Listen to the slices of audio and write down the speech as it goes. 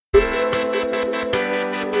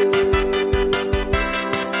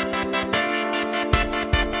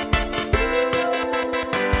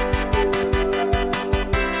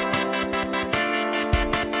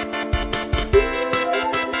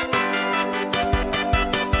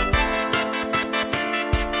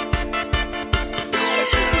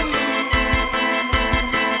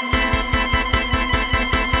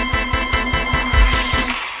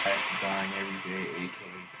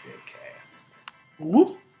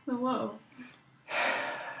Whoa.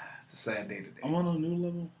 It's a sad day today. I'm on a new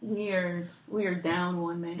level. We are down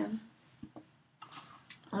one man.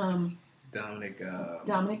 Dominic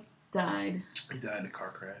died. He died in a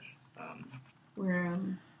car crash. We're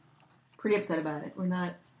pretty upset about it. We're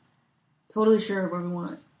not totally sure where we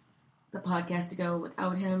want the podcast to go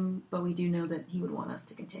without him, but we do know that he would want us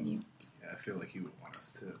to continue. Yeah, I feel like he would want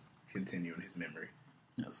us to continue in his memory.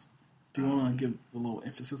 Yes. Do you want to give a little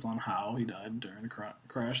emphasis on how he died during the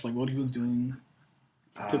crash? Like what he was doing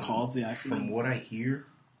to cause the accident? From what I hear,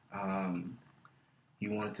 he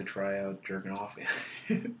wanted to try out jerking off.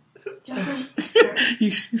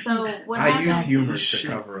 Justin, so what happened? I use humor to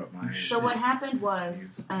cover up my. So what happened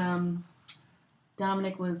was,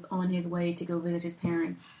 Dominic was on his way to go visit his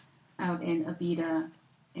parents out in Abita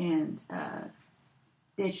and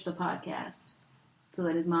ditched the podcast so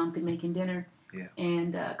that his mom could make him dinner. Yeah.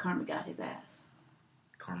 And Karma got his ass.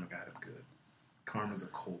 Karma got him good. Karma's a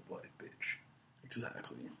cold-blooded bitch.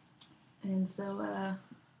 Exactly. And so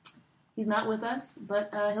he's not with us, but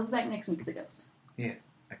he'll be back next week as a ghost. Yeah.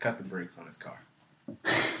 I cut the brakes on his car.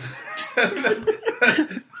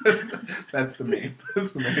 That's the main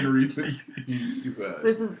reason he's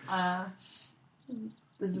This is our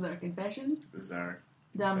confession. This is our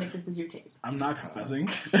Dominic, this is your tape. I'm not confessing.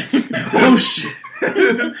 Oh shit.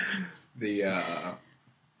 The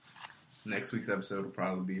next week's episode will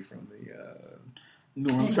probably be from the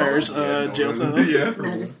New Orleans Parish jail cell. Yeah,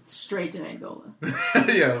 no, just straight to Angola.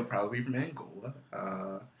 Yeah, it'll probably be from Angola.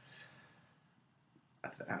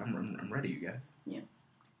 I'm ready, you guys. Yeah.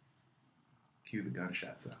 Cue the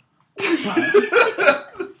gunshots out.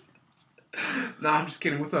 No, I'm just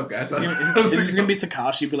kidding. What's up, guys? It's just gonna be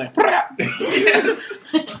Takashi be like, yes.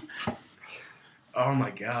 Oh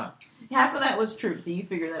my god. Half of that was true, so you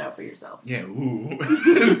figure that out for yourself. Yeah, ooh.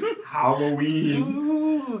 Halloween.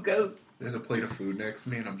 Ooh, ghosts. There's a plate of food next to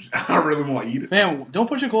me, and I really want to eat it. man, don't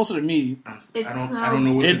put you closer to me. I don't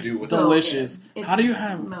know what to do with so it. Delicious. good. How do you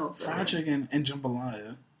have Smells fried good. chicken and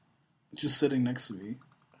jambalaya just sitting next to me?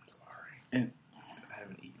 I'm sorry. And I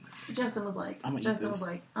haven't eaten it. Justin was like, I'm gonna eat Justin this. was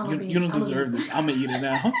like, You don't deserve this. I'm gonna eat it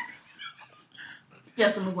now.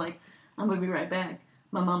 Justin was like, I'm gonna be right back.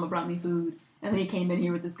 My mama brought me food, and then he came in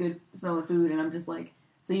here with this good smelling food, and I'm just like,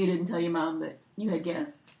 so you didn't tell your mom that you had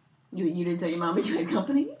guests? You didn't tell your mom that you had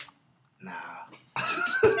company? Nah.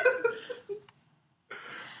 I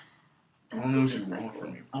don't know what she's want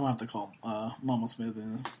from me. I'm gonna have to call Mama Smith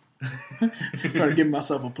and try to give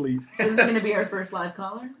myself a plea. This is going to be our first live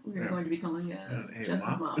caller. We're Yeah. going to be calling Hey,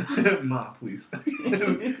 Justin's mom. Ma, please.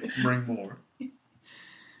 Bring more.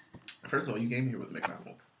 First of all, you came here with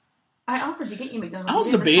McDonald's. I offered to get you McDonald's. I was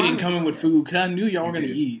You didn't debating respond coming to with this. food because I knew y'all were You gonna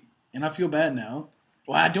did. eat, and I feel bad now.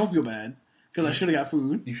 Well, I don't feel bad because I should have got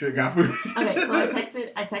food. You should have got food. Okay, so I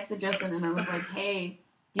texted Justin and I was like, hey,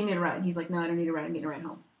 do you need a ride? And he's like, no, I don't need a ride. I'm getting a ride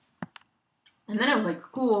home. And then I was like,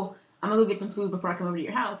 cool, I'm going to go get some food before I come over to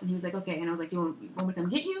your house. And he was like, okay. And I was like, do you want me to come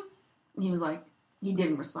get you? And he was like, he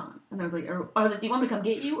didn't respond. And I was like, do you want me to come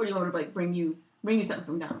get you or do you want me to like bring you something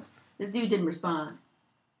from McDonald's? This dude didn't respond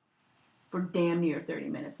for damn near 30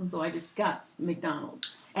 minutes. And so I just got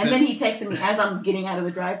McDonald's. And then he texted me as I'm getting out of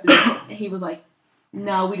the drive-thru and he was like,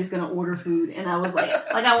 no, we just gonna order food. And I was like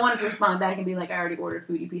I wanted to respond back and be like, I already ordered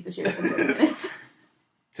food, you piece of shit, in 30 minutes.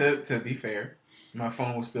 To be fair, my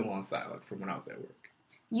phone was still on silent from when I was at work.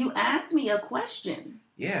 You asked me a question.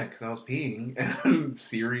 Yeah, because I was peeing, and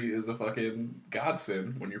Siri is a fucking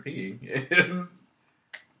godsend when you're peeing.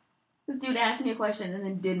 This dude asked me a question and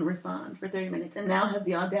then didn't respond for 30 minutes and now has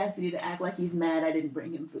the audacity to act like he's mad I didn't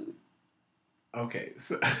bring him food. Okay,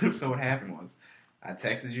 so what happened was, I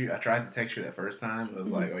texted you, I tried to text you that first time, it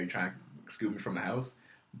was like, oh, you're trying to scoop me from the house,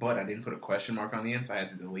 but I didn't put a question mark on the end, so I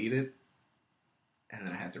had to delete it, and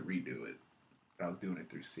then I had to redo it. But I was doing it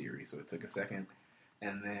through Siri, so it took a second,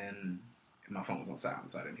 and then my phone was on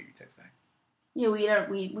silent, so I didn't hear you text back. Yeah, we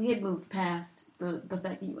had moved past the fact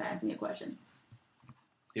that you asked me a question.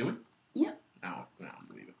 Did we? Yep. I don't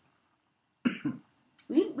believe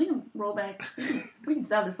it. We can roll back. We can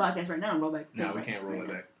stop this podcast right now and roll back. No, we can't roll it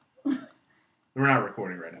back. We're not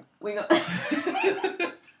recording right now. We go.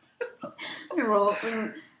 We can roll.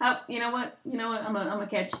 You know what? I'm gonna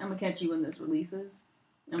catch you when this releases.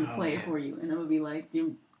 I'm gonna play it for you, and I'm gonna be like,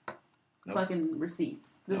 "Dude, Nope. fucking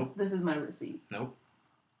receipts. This is my receipt." Nope.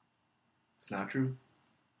 It's not true.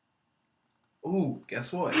 Ooh,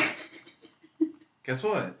 guess what? Guess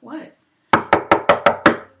what? What?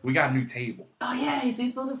 We got a new table. Oh yeah, so you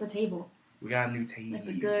spilled us a table. We got a new table. Like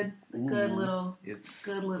the good little It's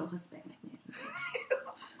Hispanic man.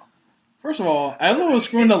 First of all, as I was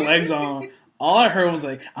screwing the legs on, all I heard was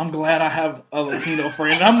like, "I'm glad I have a Latino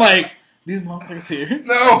friend." And I'm like, These motherfuckers here.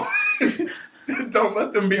 No! Don't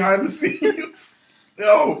let them behind the scenes.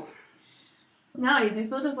 No! No, he's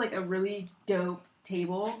built us like a really dope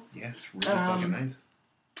table. Yes, really fucking nice.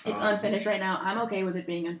 It's unfinished right now. I'm okay with it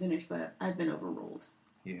being unfinished, but I've been overruled.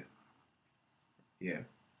 Yeah, you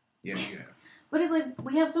have. But it's like,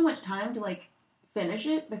 we have so much time to like finish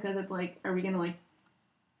it because it's like, are we gonna like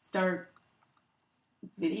start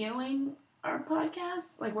videoing our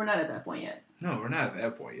podcast? Like, we're not at that point yet. No, we're not at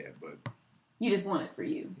that point yet, but You just want it for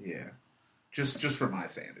you. yeah, just for my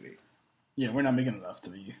sanity. Yeah, we're not making enough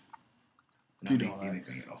to be. Not making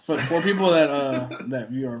anything else. For people that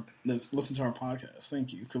that listen to our podcast,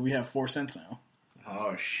 thank you, because we have 4 cents now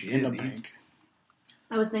Oh shit! in the bank.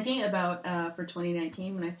 I was thinking about for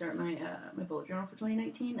 2019 when I start my my bullet journal for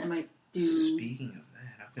 2019, I might do. Speaking of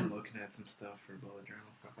that, I've been looking at some stuff for bullet journal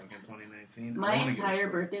for fucking 2019. My entire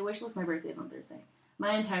birthday wish list. My birthday's on Thursday.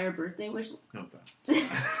 My entire birthday wish. No, it's not.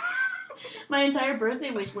 My entire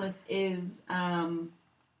birthday wish list is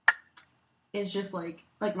just like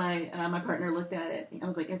my my partner looked at it. I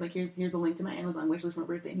was like here's the link to my Amazon wish list for my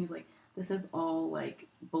birthday, and he's like, this is all like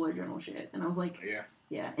bullet journal shit, and I was like,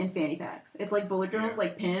 yeah, and fanny packs. It's like bullet journals,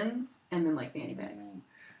 like pens, and then like fanny packs.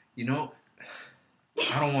 You know,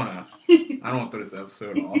 I don't want to throw this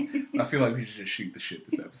episode off. I feel like we should just shoot the shit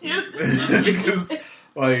this episode because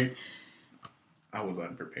like I was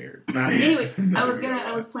unprepared. Anyway,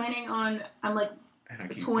 I was planning on. I'm like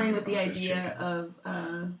toying with the idea of.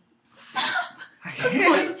 I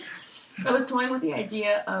was toying with the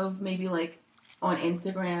idea of maybe like on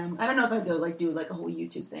Instagram. I don't know if I'd go like do like a whole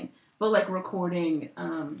YouTube thing, but like recording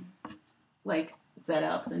like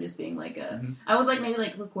setups and just being like a. I was like maybe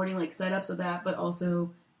like recording like setups of that, but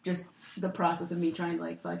also just the process of me trying to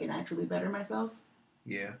like fucking actually better myself.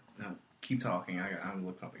 Yeah. No, keep talking. I'm gonna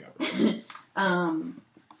look something up.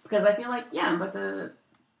 Because I feel like I'm about to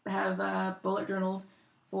have bullet journaled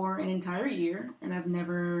for an entire year, and I've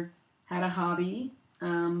never had a hobby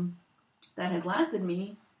that has lasted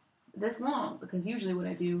me this long, because usually what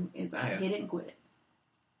I do is I hit it and quit it.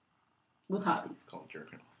 With hobbies. It's called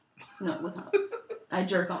jerking off. No, with hobbies. I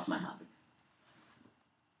jerk off my hobbies.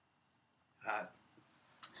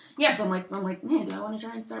 Yeah, so I'm like, man, do I want to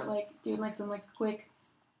try and start like doing like some like quick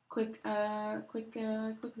videos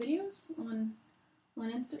on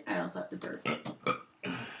Instagram? I also have to burp.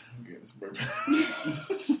 Okay, it's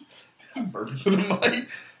burping. It's burping for the mic.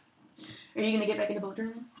 Are you gonna get back into bullet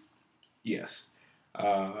journaling? Yes. That's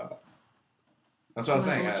what I was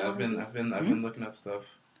saying. I've been looking up stuff.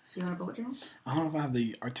 Do you want a bullet journal? I don't know if I have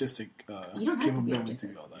the artistic you don't have to be capability artistic.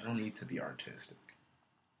 to do all that. You don't need to be artistic.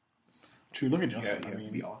 True, look at Justin. You have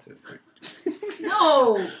to be autistic.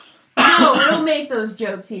 No, we don't make those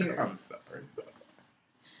jokes here. I'm sorry.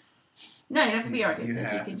 No, you don't have to be artistic. You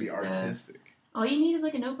have can to be just, artistic. All you need is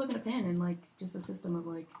like a notebook and a pen and like just a system of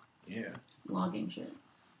like logging shit.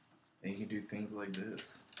 And you can do things like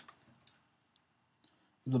this.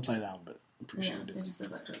 It's upside down, but appreciate it. It just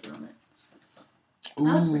says October on it.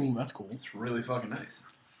 Ooh, that's cool. It's really fucking nice.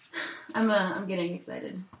 I'm getting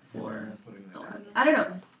excited for. I don't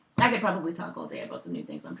know. I could probably talk all day about the new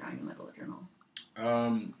things I'm trying in my bullet journal.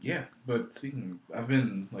 Yeah, but I've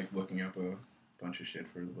been like looking up a bunch of shit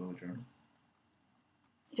for the bullet journal.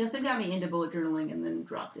 Justin got me into bullet journaling and then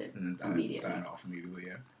dropped it and then immediately. Died off immediately,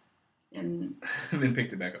 yeah. And then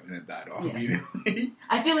picked it back up and then died off immediately.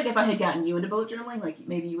 I feel like if I had gotten you into bullet journaling, like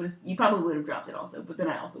maybe you probably would have dropped it also, but then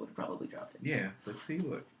I also would have probably dropped it. Yeah, but see,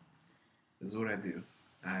 look, this is what I do.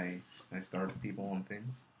 I start with people on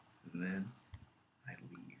things, and then I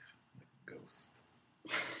leave like a ghost,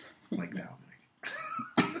 like Dominic,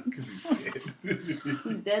 because he's dead.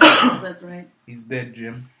 He's dead. Yes, that's right. He's dead,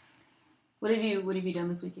 Jim. What have you done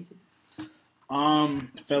this week, Jesus?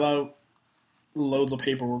 Fill out loads of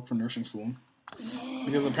paperwork for nursing school. Yeah.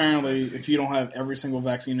 Because apparently, if you don't have every single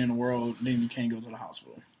vaccine in the world, then you can't go to the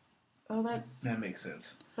hospital. Oh, that makes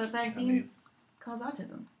sense. But vaccines cause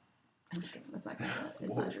autism. I'm just kidding. That's not gonna.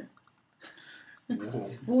 It's not true. Whoa.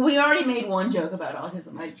 Well, we already made one joke about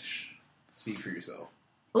autism. Speak for yourself.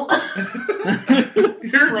 Play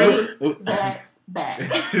that back.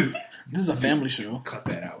 This is a family show. Cut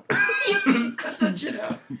that out. Cut that shit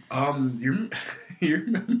out. You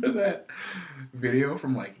remember that video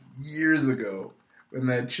from like years ago when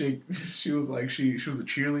that chick, she was like she was a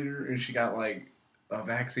cheerleader and she got like a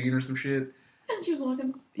vaccine or some shit. And she was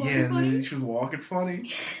walking and funny. then she was walking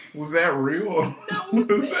funny. Was that real? No, it was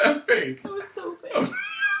that fake? It was so fake. Oh,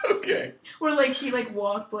 okay. Where like she like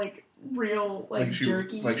walked like real like she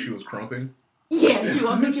jerky. Was, she was crumping. Yeah, she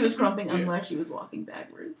walked like she was crumping unless she was walking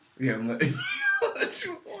backwards. Yeah, she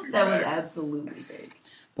was walking That was backwards. absolutely fake.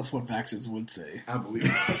 That's what vaxxers would say. I believe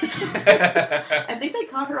it. I think they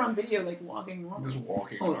caught her on video, like, walking normally. Just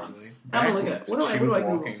walking Hold on. normally. I'm gonna look it up. What do I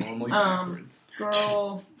Google? Google? Normally backwards.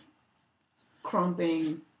 Girl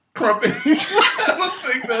crumping. Crumping. I don't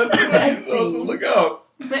think that's what you're supposed to look up.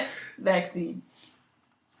 Vaccine.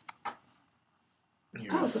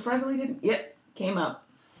 Here's Oh, surprisingly didn't. Yep, came up.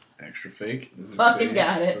 extra fake. Does it Fucking say,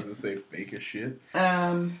 got it. Does it say fake as shit?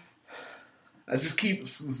 Um, I just keep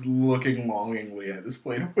looking longingly at this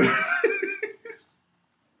plate of food.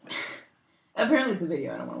 apparently it's a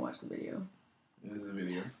video. I don't want to watch the video. It is a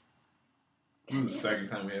video. This is the second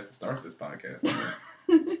time we have to start this podcast.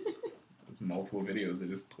 There's multiple videos that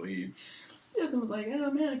just played. Justin was like,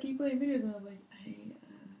 "Oh man, I keep playing videos," and I was like,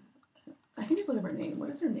 I can just look up her name. What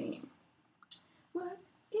is her name? What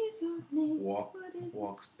is your name?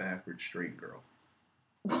 Walks backward straight girl.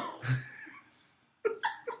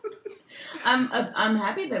 I'm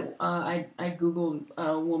happy that I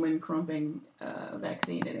googled woman crumping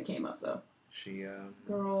vaccine and it came up though. She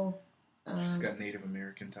Girl. she's got Native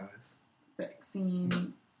American ties.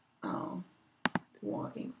 Vaccine. Oh,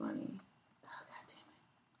 walking funny. Oh god damn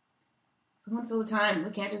it! Someone fill the time.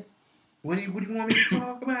 We can't just. What do you want me to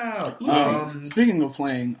talk about? Speaking of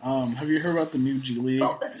playing, have you heard about the new G League?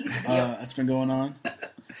 Oh, that's easy. That's been going on.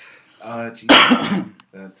 Geez,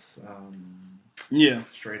 that's Yeah.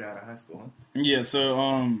 straight out of high school. Huh? Yeah, so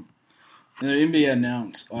the NBA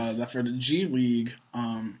announced that for the G League,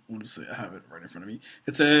 what is it? I have it right in front of me.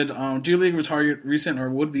 It said G League would target recent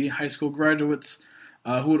or would-be high school graduates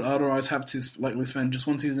who would otherwise have to likely spend just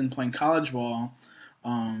one season playing college ball,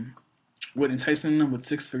 would enticing them with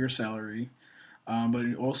six-figure salary,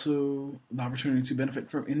 but also the opportunity to benefit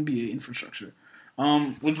from NBA infrastructure.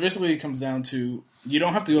 Which basically comes down to you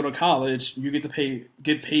don't have to go to college. You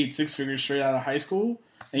get paid six figures straight out of high school,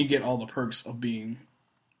 and you get all the perks of being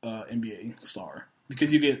NBA star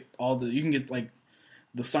because you can get like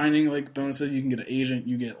the signing like bonuses. You can get an agent.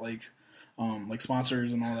 You get like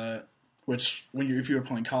sponsors and all that. Which if you were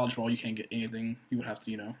playing college ball, you can't get anything. You would have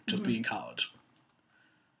to just be in college.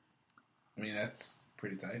 I mean that's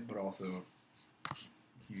pretty tight, but also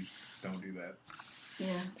you don't do that.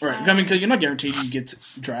 Yeah. Right. I mean, because you're not guaranteed you get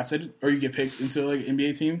drafted or you get picked into like an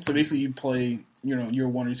NBA team. So basically, you play, your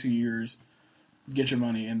 1 or 2 years, get your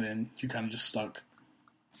money, and then you're kind of just stuck.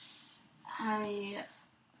 It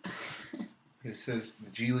says the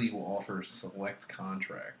G League will offer select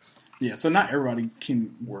contracts. Yeah. So not everybody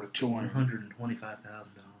can Worth join. $125,000.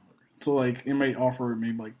 So like it might offer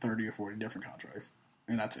maybe like 30 or 40 different contracts,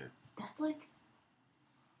 and that's it. That's like,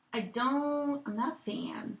 I'm not a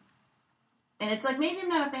fan. And it's like, maybe I'm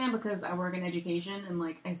not a fan because I work in education and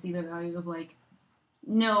like I see the value of like,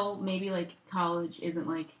 no, maybe like college isn't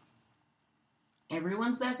like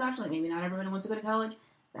everyone's best option. Like maybe not everybody wants to go to college.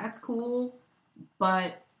 That's cool.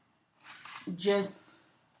 But just,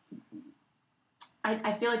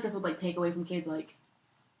 I feel like this would like take away from kids like,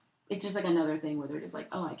 it's just like another thing where they're just like,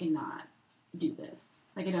 oh, I cannot do this.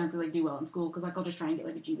 Like I don't have to like do well in school because like I'll just try and get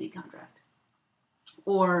like a G League contract.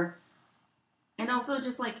 And also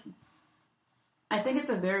just like, I think at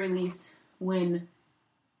the very least when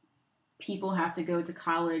people have to go to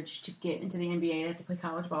college to get into the NBA, they have to play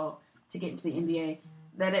college ball to get into the NBA,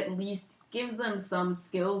 that at least gives them some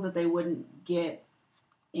skills that they wouldn't get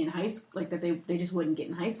in high school, like that they just wouldn't get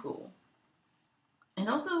in high school. And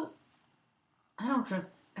also, I don't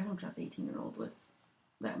trust 18-year-olds with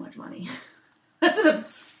that much money. That's an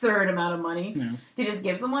absurd amount of money to just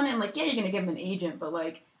give someone. And like, yeah, you're gonna give them an agent, but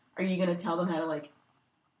like, are you gonna tell them how to like,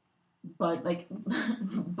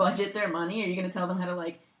 budget their money? Are you gonna tell them how to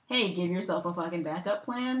like, hey, give yourself a fucking backup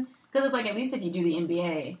plan? Because it's like, at least if you do the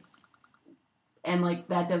NBA and like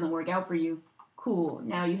that doesn't work out for you, cool,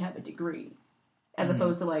 now you have a degree. As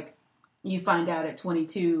opposed to like, you find out at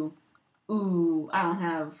 22, ooh, I don't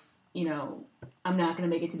have, I'm not gonna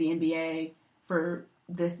make it to the NBA for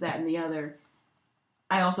this, that, and the other.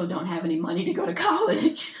 I also don't have any money to go to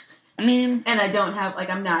college. I mean, and I don't have, like,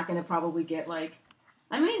 I'm not gonna probably get like,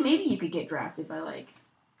 I mean, maybe you could get drafted by, like,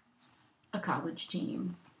 a college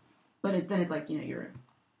team. But then it's like, you're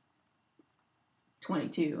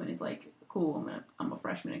 22, and it's like, cool, I'm a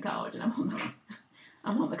freshman in college, and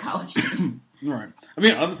I'm on the college team. Right. I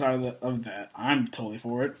mean, on the other side of that, I'm totally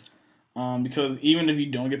for it. Because even if you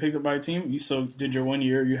don't get picked up by a team, you still did your 1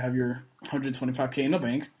 year, you have your $125K in the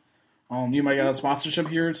bank. You might get a sponsorship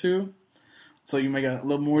here or two. So you might get a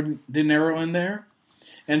little more dinero in there.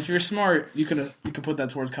 And if you're smart, you could put that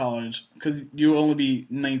towards college because you'll only be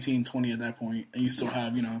 19, 20 at that point, and you still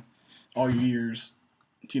have all your years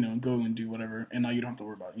to go and do whatever, and now you don't have to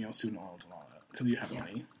worry about student loans and all that because you have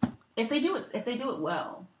money. If they do it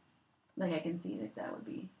well, Like I can see that would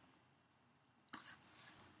be.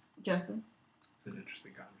 Justin. It's an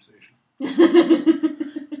interesting conversation.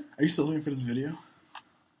 Are you still looking for this video?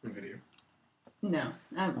 The video. No.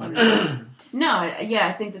 Yeah,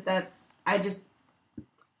 I think that's. I just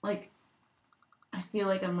like. I feel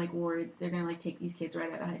like I'm like worried they're gonna like take these kids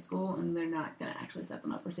right out of high school and they're not gonna actually set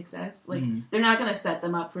them up for success. Like they're not gonna set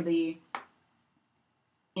them up for the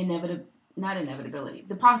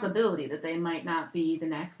the possibility that they might not be the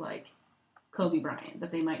next like Kobe Bryant,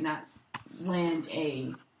 that they might not land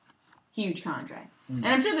a huge contract. And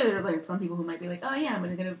I'm sure there are like some people who might be like, oh yeah, I'm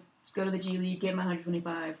gonna go to the G League, get my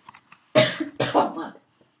 125, oh fuck,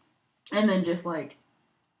 and then just like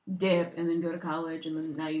dip and then go to college, and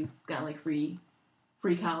then now you've got like free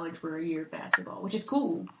college for a year of basketball, which is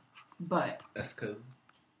cool. But that's cool.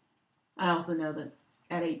 I also know that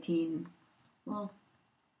at 18, well,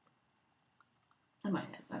 I might have.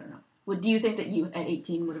 I don't know. Do you think that you at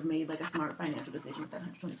 18 would have made like a smart financial decision with that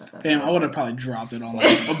 $125,000? Damn, I would have probably dropped it on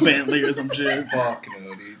like a Bentley or some shit. Fuck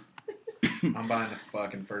no, dude. I'm buying the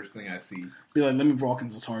fucking first thing I see. Be like, let me walk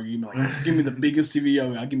into Target. Give me the biggest TV.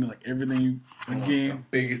 I'll give me like everything I want game. the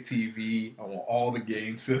biggest TV. I want all the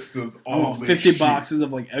game systems. I want 50 boxes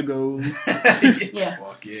of like Eggos. Yeah.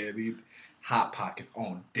 Fuck yeah, dude. Hot Pockets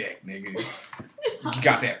on deck, nigga. Just You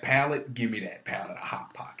got that pallet? Give me that pallet of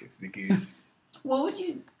Hot Pockets, nigga. What would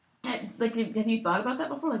you like? Have you thought about that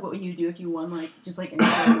before? Like, what would you do if you won like just like an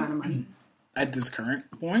insane amount of money? At this current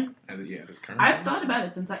point, Yeah, this current. I've thought about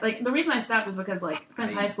it since the reason I stopped was because like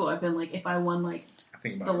since high school I've been like if I won like I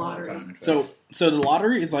think about the it all lottery. time, in fact. so the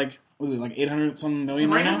lottery is like, what is it, like 800 something million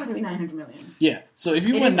right right now now? it's going to be 900 million. Yeah. So if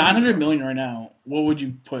you It win is 900 million right now, what would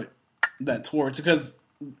you put that towards? Because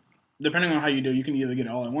depending on how you do, you can either get it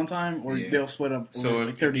all at one time or Yeah. they'll split up over So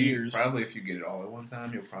like 30 years. Probably if you get it all at one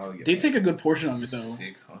time, you'll probably get. They like take a good portion of it though,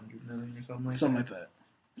 600 million or something like something that. like that.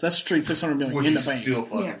 So that's straight 600 million Which in the is bank. still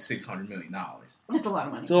fucking Yeah. $600 million. That's a lot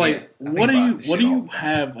of money. So like, Yeah, I what think do about you this what do shit all you the time.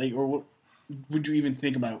 have like, or what would you even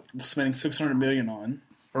think about spending 600 million on?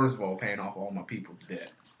 First of all, paying off all my people's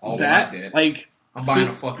debt. All That of my debt. like, I'm buying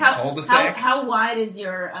so- a fucking how cul-de-sac. how wide is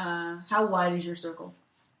your circle?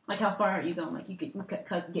 Like how far are you going? Like you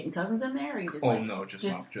getting cousins in there, or you just like no,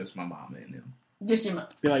 just my mom and him. just your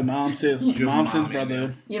be like mom, sis, Just mom, sis, mom and brother.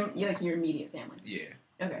 them. you're like your immediate family? Yeah.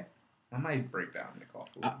 Okay. I might break down Nick off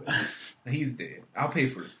a little bit. He's dead. I'll pay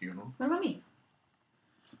for his funeral. What about me?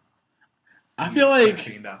 I feel like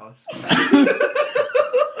 $15.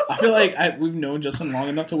 I feel like we've known Justin long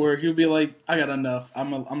enough to where he'll be like, I got enough.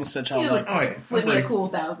 I'm gonna set y'all You up. just Oh, yeah. like flip me a cool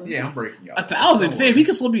 1,000. Yeah, I'm breaking y'all. 1,000, Don't fam. worry. He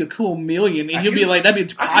can slip you a cool million, and I he'll be can- like, that'd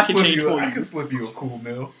be I can pocket slip change you- for I you. can slip you a cool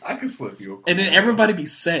meal. I can slip you a cool And then meal. everybody be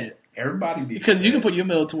set Everybody be because you set. can put your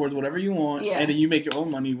meal towards whatever you want, Yeah. and then you make your own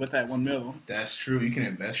money with that one meal. That's true. You can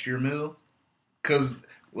invest your meal. Because,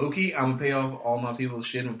 low-key, I'm going to pay off all my people's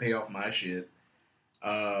shit. I'm going to pay off my shit.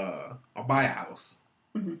 I'll buy a house.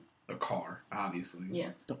 Mhm. A car, obviously.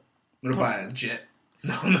 Yeah. I'm going to buy a jet.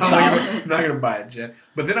 No, I'm Sorry. not going to buy a jet.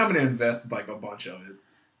 But then I'm going to invest, like, a bunch of it.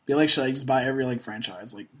 Be like, should I just buy every like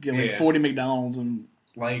franchise? Like get like Yeah. 40 McDonald's and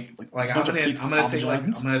Like a I'm bunch of gonna pizza. I'm gonna Papa take like I'm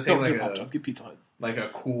John's. gonna take Don't like get Papa a John's, get Pizza Hut. like a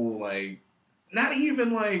cool like not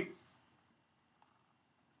even like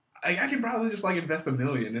I can probably just like invest $1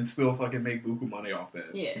 million and still fucking make buku money off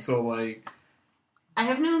that. Yeah. So like I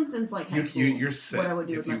have known since like high school you're set. what I would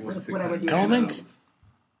do if with you win what I would do. I don't with my think- money.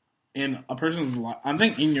 In a person's life, I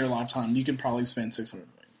think in your lifetime you can probably spend 600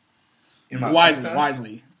 in my lifetime,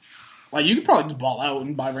 wisely. Like you could probably just ball out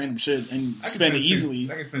and buy random shit and I can spend it easily.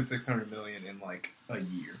 I can spend $600 million in like a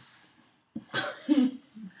year.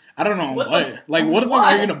 I don't know What what. the- Like what what?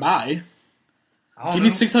 are you gonna buy? I don't Give me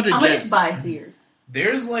know. 600 I'm gonna jets. just buy Sears.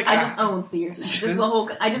 There's like I just own Sears. Now. Just the whole.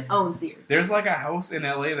 I just own Sears. there's like a house in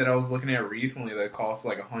LA that I was looking at recently that costs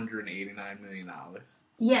like $189 million.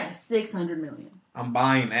 Yeah, 600 million. I'm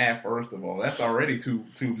buying that first of all. That's already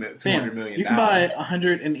 $200 Fam, million. you can buy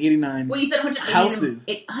 189. Well, you said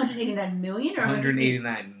 189 million or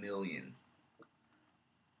 189 million.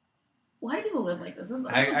 Why do people live like this?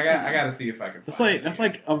 I got to see if I can. That's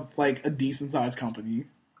like a decent sized company.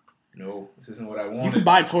 No, this isn't what I wanted. You could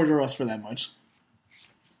buy Toys R Us for that much.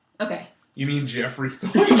 Okay. You mean Jeffrey's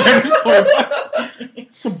store? Jeffrey's Toy Box.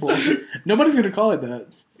 It's a bullshit. Nobody's gonna call it that.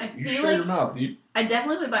 I You feel sure like not, dude? I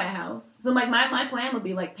definitely would buy a house. So like my plan would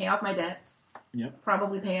be like pay off my debts. Yep.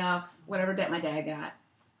 Probably pay off whatever debt my dad got.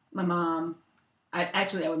 My mom. I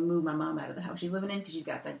would move my mom out of the house she's living in because she's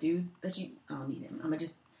got that dude that I don't need him. I'm gonna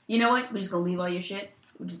just, you know what? We're just gonna leave all your shit.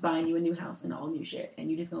 We're just buying you a new house and all new shit, and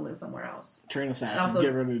you're just gonna live somewhere else. Train assassins. Also-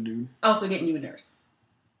 Get rid of the dude. Also getting you a nurse.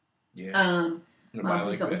 Yeah. Mom, I'm gonna buy, please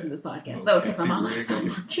like, don't that listen to this podcast. most That would piss my hefty mom off rig so on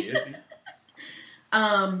your much. shit.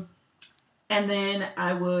 And then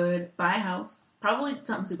I would buy a house, probably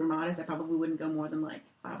something super modest. I probably wouldn't go more than like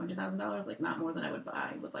 $500,000, like not more than I would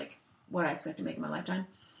buy with like what I expect to make in my lifetime.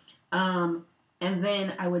 And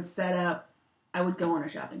then I would I would go on a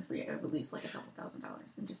shopping spree of at least like a couple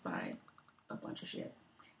 $1,000s and just buy a bunch of shit.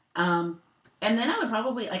 And then I would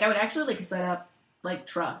probably, like, I would actually like set up like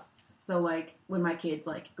trusts. So like when my kids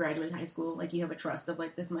like graduate high school, like you have a trust of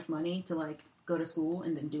like this much money to like go to school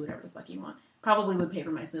and then do whatever the fuck you want. Probably would pay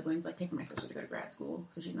for my siblings, like pay for my sister to go to grad school,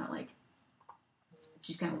 so she's not like,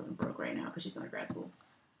 she's kind of living broke right now because she's going to grad school.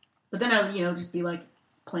 But then I would, just be like,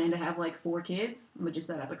 plan to have like 4 kids, and would just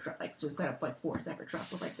set up like 4 separate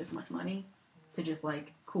trusts with like this much money to just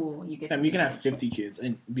like, cool, you get. I mean, you can have 50 kids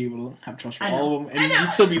and be able to have trust for I know. all of them, and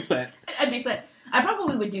you'd still be set. I'd be set. I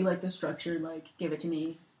probably would do like the structured, like give it to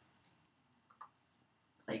me,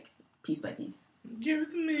 like piece by piece. Give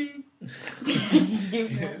it to me. Give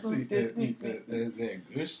That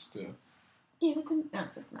good stuff. Give it to me. No,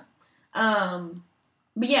 that's not.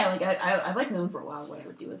 But yeah, like I've like known for a while what I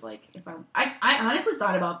would do with like if I honestly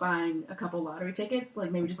thought about buying a couple lottery tickets,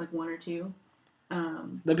 like maybe just like 1 or 2.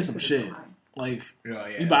 That'd be just some 'cause it's shit. so high. Like Oh,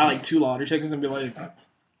 yeah. you buy like 2 lottery tickets and be like,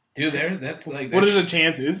 Dude, that's like... what are that's- the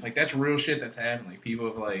chances? Like, that's real shit that's happened. Like, people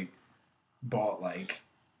have, like, bought, like,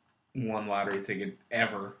 1 lottery ticket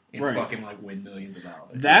ever and Right. fucking, like, win millions of dollars.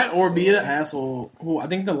 That or be So, the asshole who I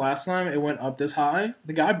think the last time it went up this high,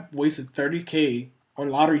 the guy wasted $30K on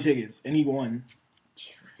lottery tickets and he won.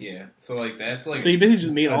 Yeah. So, like, that's, like... So he basically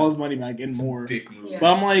just made all his money back and more. Dick move. Yeah.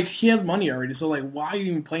 But I'm like, he has money already, so like, why are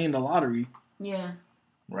you even playing the lottery? Yeah.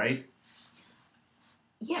 Right?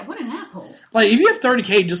 Yeah, what an asshole. Like, if you have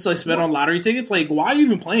 $30K just to like, spend on lottery tickets, like, why are you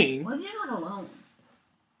even playing? What if you have like a loan?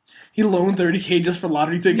 He loaned $30K just for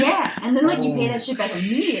lottery tickets. Yeah, and then like you pay that shit back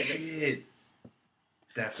immediately. Shit.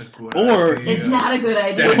 That's a good Or- idea. It's not a good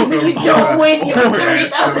idea That's because if you so don't good. win, you have Or-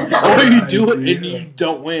 $30,000. Or you do it and idea. you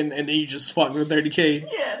don't win, and then you just fuck with $30K.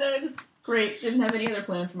 Yeah, no, just great. Didn't have any other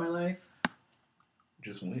plan for my life.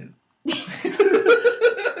 Just win.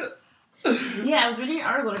 Yeah, I was reading an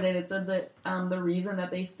article today that said that the reason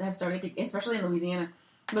that they have started to, especially in Louisiana,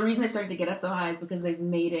 the reason they've started to get up so high is because they've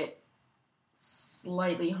made it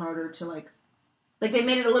slightly harder to like they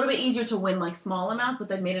made it a little bit easier to win like small amounts, but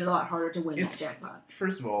they've made it a lot harder to win It's- that jackpot.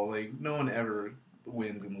 First of all, like, no one ever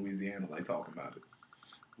wins in Louisiana, like, talking about it.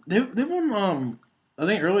 They won, I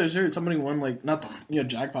think earlier this year, somebody won, like, not the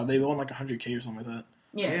jackpot, they won like $100K or something like that.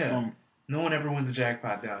 Yeah. No one ever wins a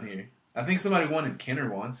jackpot down here. I think somebody won in Kenner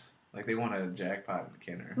once. Like, they won a jackpot in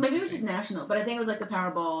Kenner. Maybe it was just national, but I think it was like the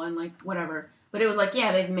Powerball and like whatever. But it was like,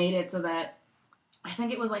 yeah, they've made it so that I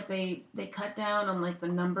think it was like they cut down on like the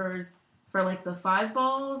numbers for like the 5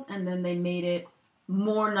 balls, and then they made it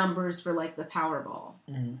more numbers for like the Powerball.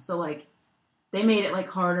 Mm-hmm. So like they made it like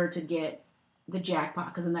harder to get the jackpot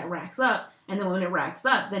because then that racks up, and then when it racks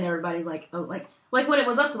up, then everybody's like, oh, like when it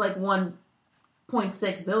was up to like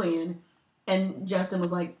 1.6 billion, and Justin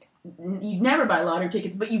was like, you'd never buy lottery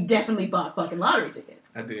tickets, but you definitely bought fucking lottery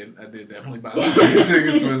tickets. I did definitely buy lottery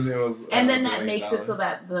tickets when it was. And then $1 that billion. makes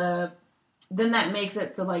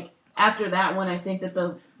it so like after that one, I think that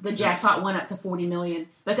the jackpot went up to 40 million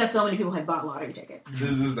because so many people had bought lottery tickets.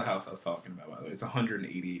 This is the house I was talking about, by the way. It's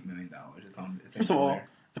 $188 million. It's First of all, there.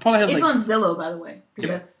 it probably has It's like, on Zillow, by the way, because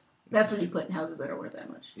Yep. that's where you put houses that are worth that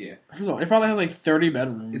much. Yeah. first of all, it probably has like 30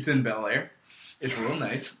 bedrooms. It's in Bel Air. It's real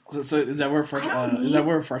nice. So is that where Fresh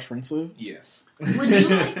Prince live? Yes.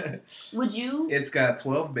 Would you? It's got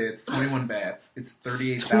 12 beds, 21 baths. It's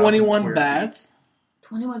 38,000 21 square baths.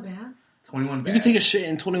 21 baths? feet. 21 You baths. can take a shit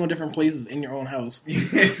in 21 different places in your own house.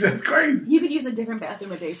 That's crazy. You could use a different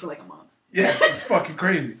bathroom a day for like a month. Yeah, it's fucking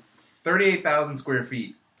crazy. 38,000 square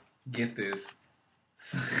feet. Get this.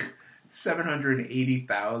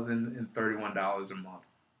 $780,031 a month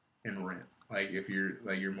in rent. Like if you're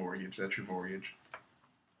like your mortgage, that's your mortgage.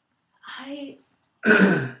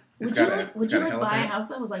 Would you buy a house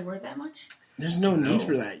that was like worth that much? There's no No. need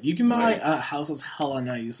for that. You can buy Right. a house that's hella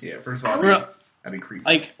nice. Yeah, first of all, For I'd be creepy.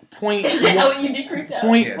 like point Oh, you'd be creeped out.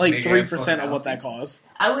 point Yeah, like big ass 3% fucking of what that house. costs.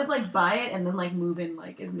 I would like buy it and then like move in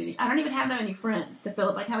like as many. I don't even have that many friends to fill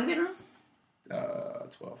it. Like how many bedrooms?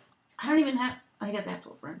 12. I don't even have. I guess I have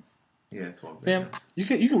 12 friends. Yeah, 12. Fam, bedrooms.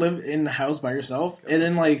 you can live in the house by yourself and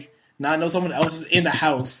then like not know someone else is in the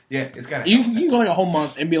house. Yeah, it's got. You can go like a whole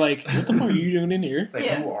month and be like, what the fuck are you doing in here? It's like,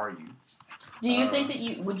 Yeah. who are you? Do you think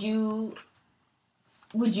that would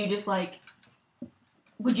you just like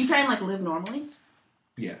would you try and like live normally?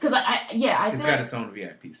 Yes. Because I It's feel got like its own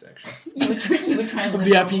VIP section. you would try and live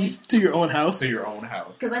VIP to your own house. To your own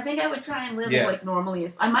house. Because I think I would try and live Yeah. as like normally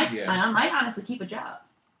as I might. Yeah. I might honestly keep a job.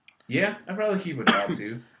 Yeah, I'd probably keep a job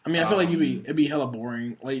too. I mean, I feel like it'd be hella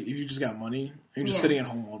boring. Like if you just got money and you're just sitting at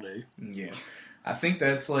home all day. Yeah. I think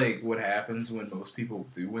that's like what happens when most people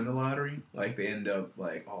do win the lottery. Like they end up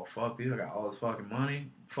like, oh fuck, dude, I got all this fucking money.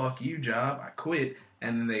 Fuck you, job. I quit,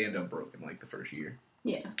 and then they end up broke in like the first year.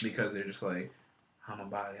 Yeah. Because they're just like, I'm gonna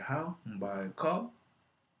buy a house, I'm gonna buy a car,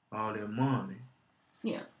 all their money.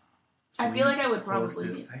 Yeah. I feel like I would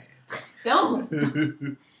probably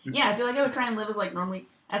don't. Yeah, I feel like I would try and live as like normally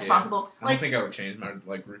as possible. I don't think I would change my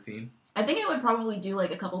like routine. I think I would probably do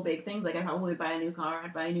like a couple big things. Like I probably would buy a new car.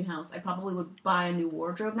 I'd buy a new house. I probably would buy a new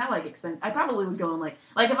wardrobe. Not like expensive. I probably would go on like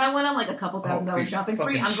if I went on like a couple $1,000 shopping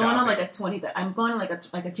spree, I'm going on like a I'm going on like a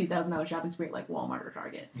 $2,000 shopping spree at like Walmart or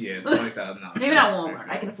Target. Yeah, $20,000. Maybe not Walmart.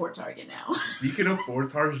 I can afford Target now. You can afford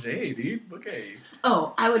Target, dude. Look at you.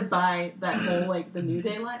 Oh, I would buy that whole like the New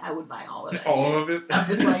Day line. I would buy all of it. All of it. I'm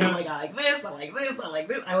just like I like this. I like this. I like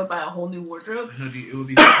this. I would buy a whole new wardrobe. No, dude, it would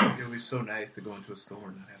be so nice to go into a store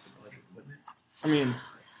and not have to budget, wouldn't it? I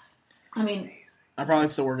mean, I probably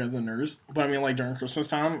still work as a nurse, but I mean, like during Christmas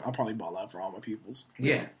time, I'll probably buy that for all my peoples.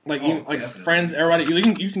 Yeah, like even, like definitely. Friends, everybody.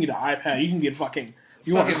 You can get an iPad. You can get fucking.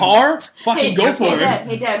 You want a car? Fucking go for it.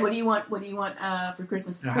 Hey Dad, what do you want? What do you want for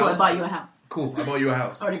Christmas? Cool, I bought you a house. Cool, I bought you a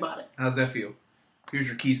house. Already bought it. How's that feel? Here's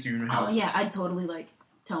your keys to your new house. Oh yeah, I'd totally like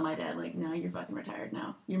tell my dad like, no, you're fucking retired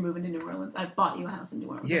now. You're moving to New Orleans. I bought you a house in New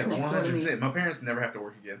Orleans. Yeah, next door to me. 100%. My parents never have to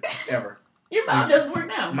work again, ever. Your mom doesn't work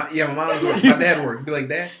now. My mom doesn't work. My dad works. Be like,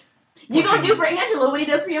 Dad. You gonna do for Angelo what he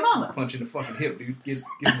does for your mama? Punch in the fucking hip, dude. Get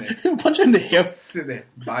in there. Punch in the hip. Sit there.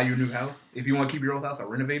 Buy your new house. If you want to keep your old house, I'll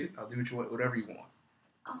renovate it. I'll do whatever you want.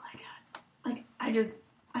 Oh my god! Like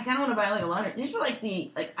I kind of want to buy like a lot of just for like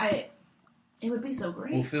it would be so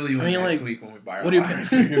great. We'll fill you in next week when we buy our what are you paying?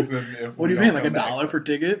 What are you paying? Like $1 per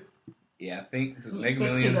ticket? Yeah, I think it's Mega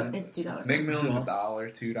Millions. It's $2. Mega Millions is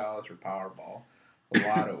 $1, $2 for Powerball.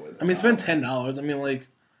 Lotto is. I mean, spend $10. I mean, like.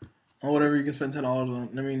 Or whatever you can spend $10 on.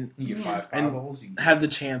 I mean, you get 5 Powerballs. You have the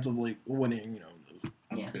chance of like winning.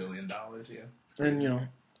 $1 billion. Yeah. And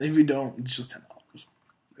if you don't, it's just $10. It's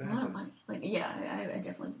a lot of money. Like, yeah, I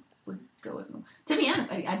definitely would go with them. To be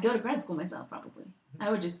honest, I'd go to grad school myself. Probably, I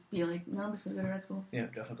would just be like, no, I'm just gonna go to grad school. Yeah,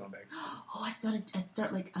 definitely going back. To school. Oh, I'd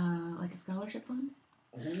start like a scholarship fund.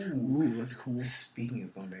 Ooh, that'd be cool. Speaking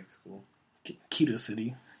of going back to school, Kita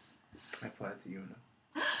City. I applied to UNO.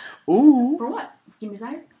 Ooh. For what? Community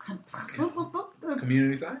science?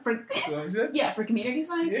 Community science? Yeah, for community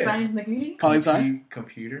science? Yeah. Science in the community? Poli-sci?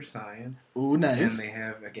 Computer science. Ooh, nice. And they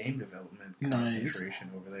have a game development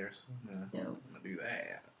concentration over there, so I'm going to do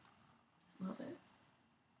that. Love it.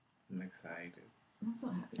 I'm excited. I'm so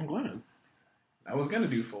happy. I'm glad. I was going to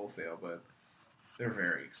do Full Sail, but they're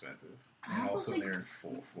very expensive. And also think, they're in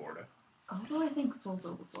full Florida. Also, I think Full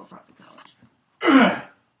Sail's a for-profit college.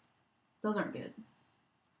 Those aren't good.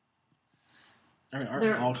 I mean,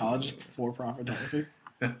 aren't all colleges for-profit technically?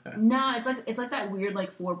 No, it's like that weird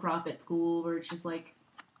like for-profit school where it's just like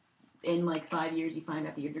in like 5 years you find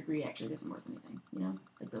out that your degree actually isn't worth anything. You know,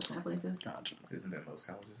 like those kind of places. Gotcha. Isn't that most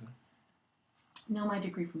colleges? Huh? No, my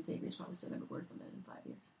degree from Xavier is probably still going to be worth something in 5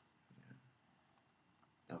 years.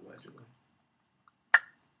 Yeah. Allegedly.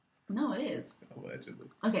 No, it is. Allegedly.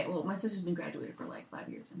 Okay, well, my sister's been graduated for like 5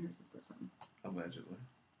 years, and hers is worth something. Allegedly.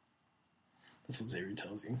 That's what Xavier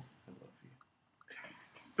tells you. I love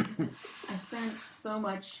you. I spent so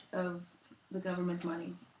much of the government's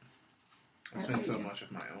money. I spent so much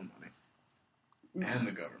of my own money. No. And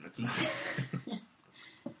the government's money.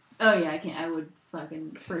 Oh yeah, I can't. I would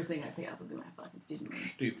fucking first thing I pay off would be my fucking student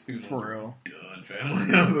loans. Dude, student For loans are real. done, family.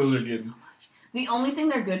 Those are getting... The only thing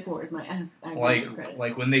they're good for is my credit.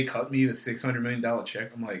 Like when they cut me the $600 million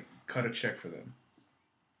check, I'm like, cut a check for them.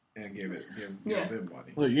 And give them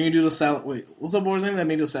money. Look, you can do the Salad. Wait, what's that boy's name that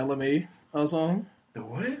made the Salame song? The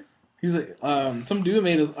what? He's like, some dude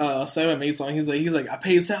made a Salame song. He's like, I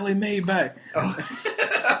paid Sally Mae back. Oh.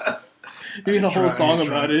 He made a whole song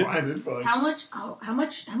about it. How much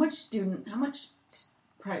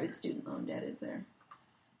private student loan debt is there?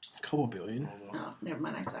 A couple billion. Oh, never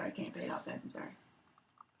mind. I'm sorry. I can't pay it off, guys. I'm sorry.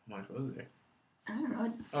 How much was there? I don't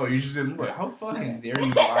know. Oh, you just didn't look. How fucking dare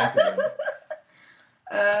you lie to me?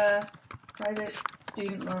 Private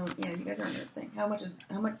student loan. Yeah, you guys aren't the thing. How much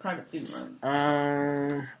private student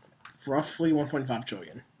loan? Roughly 1.5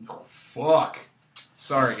 trillion. Oh, fuck.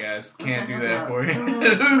 Sorry, guys. Can't do that for you.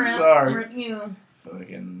 Oh, Sorry. You.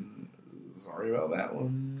 Fucking sorry about that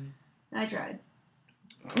one. I tried.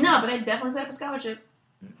 No, but I definitely set up a scholarship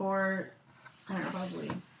for, I don't know,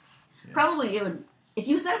 probably it would, if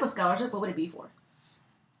you set up a scholarship, what would it be for?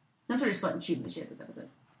 I'm sort of just fucking shooting the shit this episode.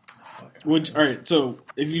 Alright, so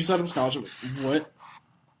if you set up a scholarship, what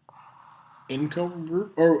income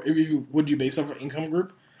group, or would you base off an income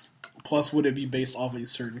group? Plus, would it be based off a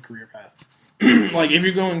certain career path? Like, if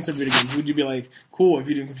you're going to video games, would you be like, cool, if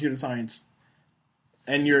you do computer science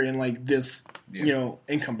and you're in, like, this,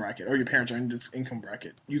 income bracket, or your parents are in this income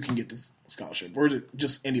bracket, you can get this scholarship? Or is it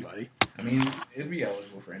just anybody? I mean, it'd be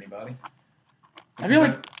eligible for anybody. I feel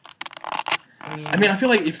like... I feel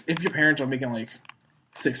like if your parents are making, like,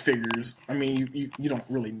 6 figures, I mean, you don't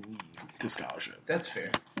really need this scholarship. That's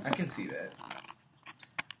fair. I can see that.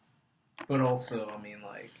 But also, I mean,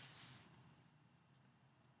 like...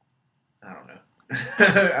 I don't know.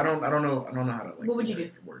 I don't know how to, like... What would you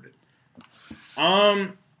do? Word it.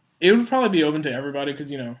 It would probably be open to everybody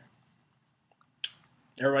because,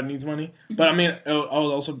 everybody needs money. But, I mean, I would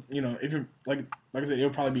also, if you're, like I said, it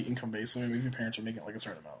would probably be income-based. So, maybe if your parents are making, like, a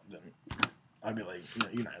certain amount, then I'd be like,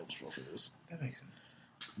 you're not eligible for this. That makes sense.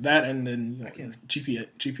 That and then,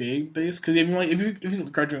 GPA-based. Because, if you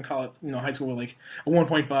graduate college, high school with, like, a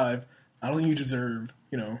 1.5, I don't think you deserve,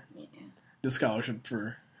 the scholarship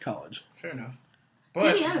for college. Fair enough.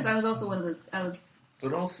 But, to be honest, I was also one of those...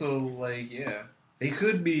 But also, like, yeah. They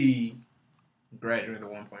could be graduating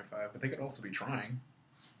with a 1.5, but they could also be trying.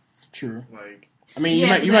 True. Like, I mean,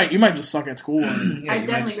 you might just suck at school. I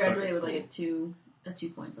definitely graduated with like a 2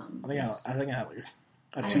 points on. I think I had like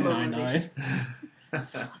a 2.99.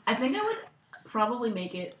 I think I would probably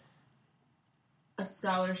make it a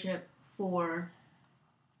scholarship for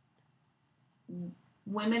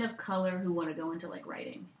women of color who want to go into like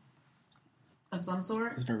writing of some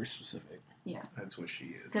sort. It's very specific. Yeah, that's what she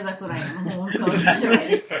is. Because that's what I am. I'm a woman of color.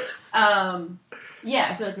 Yeah,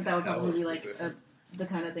 I feel like that would probably be like the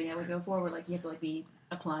kind of thing I would go for, where like you have to like be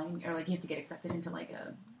applying, or like you have to get accepted into like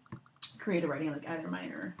a creative writing, like either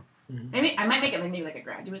minor. Mm-hmm. Maybe I might make it like maybe like a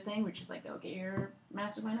graduate thing, which is like go get your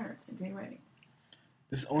master's minor arts in creative writing.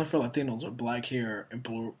 This is only for Latinos with black hair and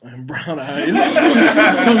brown eyes.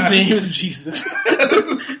 Whose name is Jesus.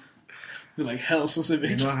 They're like hell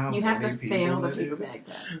specific. You know how you have to fail the paper bag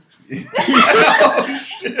test. Oh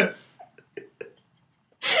shit!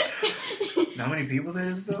 How many people there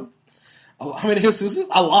is though? How many Jesuses?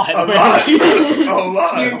 A lot. A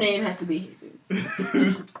lot. Your name has to be Jesus.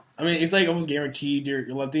 I mean, it's like almost guaranteed you're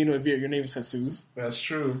Latino if your name is Jesus. That's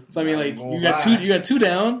true. So I mean, like you got two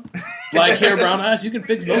down, black hair, brown eyes. You can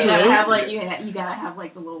fix both of those. You gotta have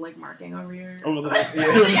like the little like marking over your over the.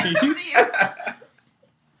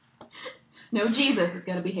 No Jesus, it's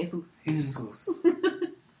gotta be Jesus. Jesus.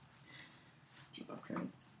 Jesus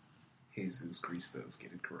Christ. Jesus Christos,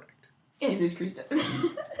 get it correct. Jesus Christos.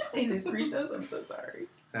 Jesus Christos, I'm so sorry.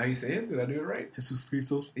 Is that how you say it? Did I do it right? Jesus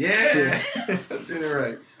Christos. Yeah! I did it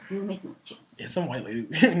right. Ooh, makes more chips. Yeah, some white lady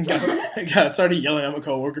got started yelling at my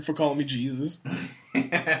coworker for calling me Jesus.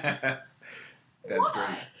 That's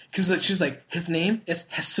great. Because she's like, his name is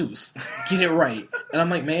Jesus. Get it right. And I'm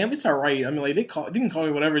like, ma'am, it's all right. I mean, like, they can call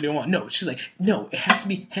me whatever they want. No, she's like, no, it has to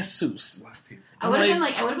be Jesus. I would have been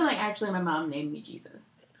like, actually, my mom named me Jesus.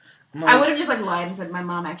 I would have just like lied and said my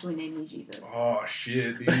mom actually named me Jesus. Oh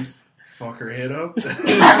shit, dude. Fuck her head up.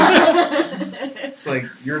 It's like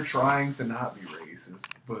you're trying to not be racist,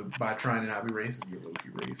 but by trying to not be racist, you're low-key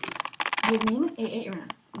racist. His name is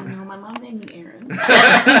Aaron. You know, my mom named me Aaron.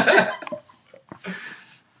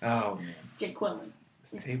 Oh man, Jake Quellen.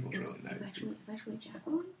 This table's really nice. It's actually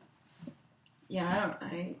Jacqueline. Yeah,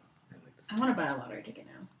 I want to buy a lottery ticket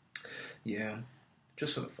now. Yeah,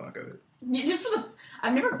 just for the fuck of it. Yeah,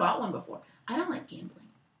 I've never bought one before. I don't like gambling.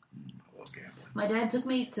 I love gambling. My dad took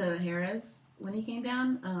me to Harrah's when he came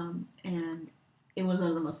down, and it was one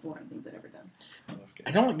of the most boring things I'd ever done. I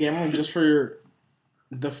don't like gambling just for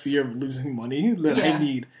the fear of losing money that I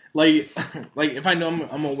need. Like if I know I'm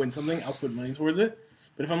gonna win something, I'll put money towards it.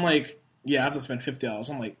 But if I'm like, yeah, I have to spend $50,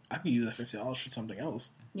 I'm like, I could use that $50 for something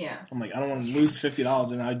else. Yeah. I'm like, I don't want to lose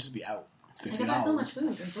 $50 and I'd just be out $50. I could buy so much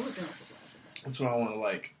food and bullet journals. That's why I want to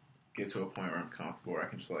like get to a point where I'm comfortable where I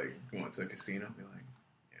can just like go into a casino and be like,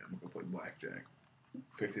 yeah, I'm gonna go play blackjack.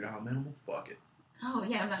 $50 minimum, fuck it. Oh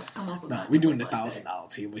yeah, I'm also not. We're doing the $1,000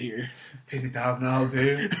 table here. $50,000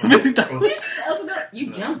 too. $50,000.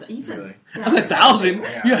 You jumped. He said. Really? I was like 1,000.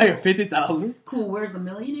 You hire 50,000. Cool. Where's the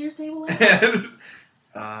millionaires table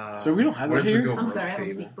at? So we don't have it here. I'm sorry, I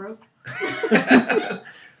don't speak broke.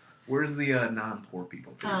 Where's the non-poor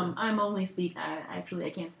people table? I'm only I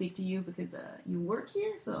can't speak to you because you work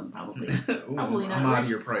here, so I'm probably not. I'm out of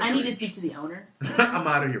your price. I need to speak to the owner. I'm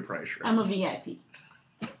out of your price range. I'm a VIP.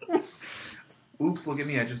 Oops! Look at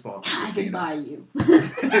me! I just bought this casino. I can buy you.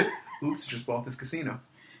 Oops! Just bought this casino.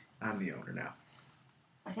 I'm the owner now.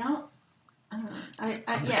 I don't know. I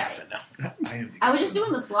am. I was just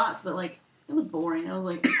doing the slots, but like It was boring. I was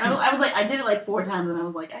like, I did it like 4 times, and I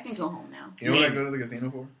was like, I can go home now. You know what I go to the casino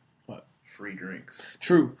for? What? Free drinks.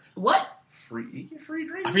 True. What? You get free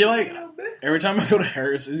drinks. I feel like every time I go to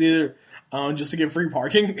Harris, it's either just to get free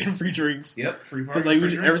parking and free drinks. Yep, free Because parking.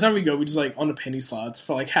 like every time we go, we just like on the penny slots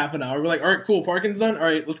for like half an hour. We're like, all right, cool, parking's done. All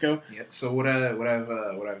right, let's go. Yep. So what I've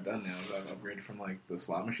done now is I've upgraded from like the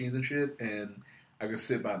slot machines and shit, and I go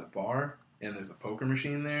sit by the bar, and there's a poker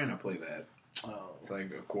machine there, and I play that. Oh. It's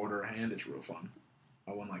like a quarter a hand. It's real fun.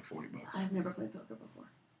 I won like $40. I've never played poker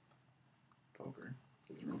before. Poker.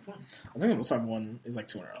 It's real fun. I think the most I've won is like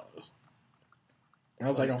 $200. And I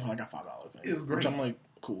was like, I got $5 thing. It's great. Which I'm like,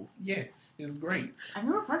 cool. Yeah, it's great. I've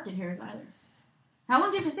never parked in Harris either. How long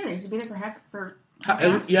do you have to stay there? You have to be there for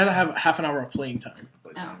You have to have half an hour of playing time.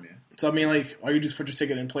 Play time, yeah. So I mean, like, all you do is put your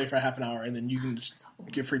ticket and play for half an hour, and then you can just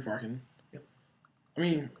get free parking. Yep. I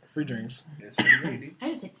mean, free drinks. Yeah, it's pretty great, dude. I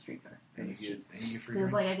just take the streetcar. And you get free Because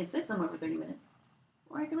drinks. like I could sit somewhere for 30 minutes,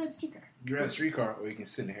 or I could ride the streetcar. You ride a streetcar, or you can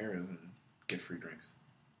sit in Harris and get free drinks.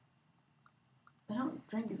 I don't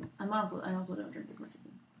drink as I also don't drink as much as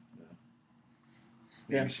you.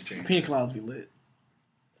 Maybe Yeah. you should change Pina it. coladas be lit.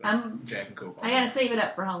 So, Jack and Coke. I gotta save it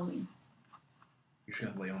up for Halloween. You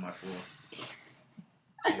shouldn't lay on my floor.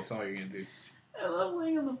 That's all you're gonna do. I love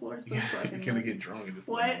laying on the floor so fucking You're gonna much. get drunk and just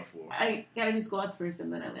What? lay on the floor. I gotta do squats first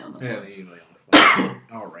and then I lay on the floor. Yeah, then you lay on the floor.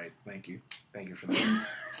 All right, thank you for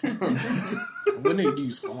that. When do you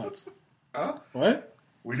do squats? Huh? What?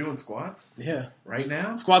 We're doing squats Yeah. right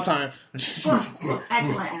now. Squat time. Squats.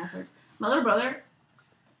 Actually, my ass hurts. My little brother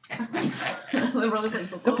was playing. My little brother playing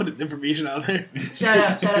Don't football. put his information out there. Shout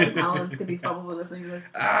out to Collins because he's probably listening to this.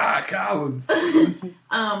 Collins.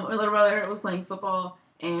 My little brother was playing football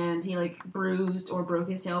and he like bruised or broke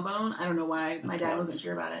his tailbone. I don't know why. My dad wasn't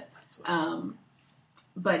sure about it.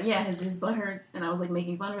 But yeah, his butt hurts, and I was like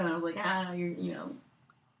making fun of him. I was like,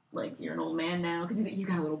 you're an old man now because he's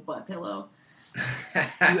got a little butt pillow. So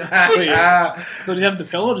do you have the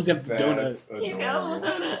pillow or does he have the donut? He's got a little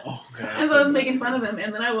donut. Oh, God. And so I was making fun of him,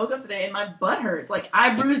 and then I woke up today and my butt hurts. Like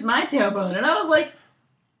I bruised my tailbone, and I was like,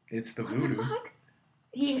 It's the what the voodoo. fuck?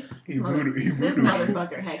 He voodoo. This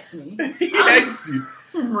motherfucker hexed me. He hexed you.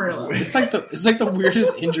 Really? It's like the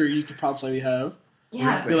weirdest injury you could possibly have.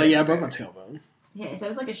 Yeah. You're like, yeah, I broke my tailbone. Yeah, so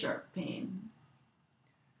it's like a sharp pain.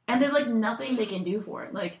 And there's like nothing they can do for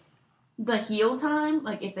it. Like the heal time,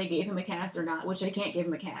 like if they gave him a cast or not, which they can't give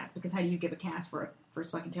him a cast because how do you give a cast for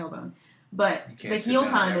his fucking tailbone? But You can't the sit heal down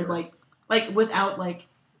time is ever. like without like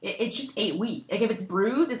it's just 8 weeks. Like if it's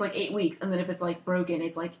bruised, it's like 8 weeks, and then if it's like broken,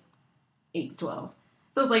 it's like 8 to 12.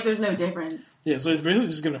 So it's like there's no difference. Yeah, so it's basically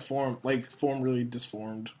just gonna form really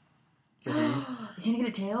disformed. Is he gonna get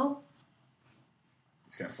a tail?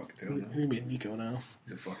 He's got a fucking tail. He's gonna be a Nico now.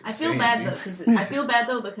 He's a fucking I feel Saiyan, bad dude.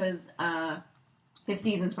 though because his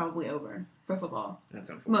season's probably over for football. That's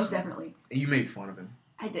unfortunate. Most definitely. You made fun of him.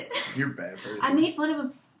 I did. You're a bad person. I made fun of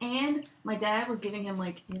him, and my dad was giving him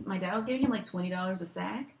like $20 a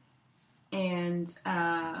sack, and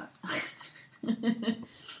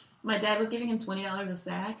my dad was giving him $20 a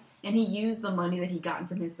sack, and he used the money that he gotten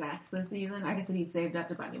from his sacks this season. I guess that he'd saved up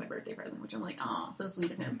to buy me my birthday present, which I'm like, oh, so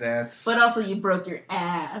sweet of him. That's But also, you broke your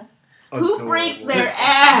ass. Who adorable. breaks their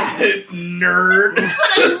ass? Nerd.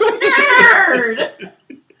 Nerd.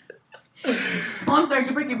 Oh, I'm sorry. Did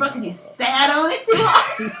you break your butt because you sat on it too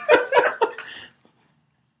hard?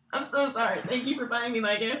 I'm so sorry. Thank you for buying me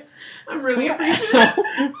my gift. I'm really appreciative. So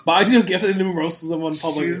buys you a gift and then roasts them on She's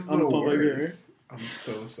public the air. worst. I'm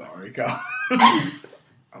so sorry, Kyle.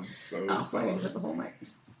 I'm so Oh, sorry. I just hit the whole mic.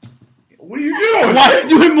 What are you doing? Why are you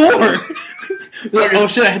doing more? Like, oh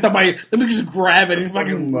shit, I hit the mic. Let me just grab it and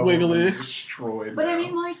fucking wiggle it. Destroyed. But I now.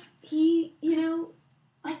 mean, like he,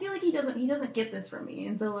 I feel like he doesn't get this from me,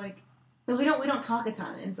 and so like, because we don't talk a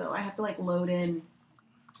ton, and so I have to like load in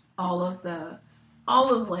all of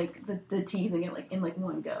like the teasing it like in like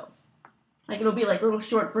one go. Like it'll be like little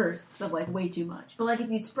short bursts of like way too much. But like if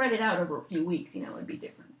you'd spread it out over a few weeks, it'd be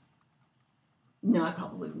different. No, I'd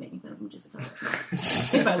probably be making fun of him just as hard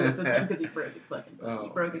if I looked at him because he broke his fucking butt. Oh, He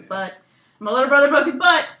broke his man. butt. My little brother broke his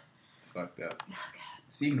butt. It's fucked up. Oh god.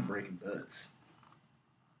 Speaking of breaking butts,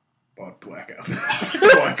 bought Blackout.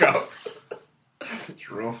 Blackouts. It's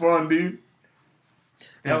real fun, dude.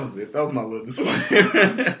 That was it. That was my little display.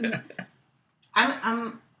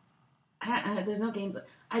 There's no games.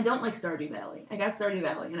 I don't like Stardew Valley. I got Stardew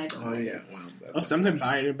Valley, and I don't Oh like yeah, it. well, I was tempted to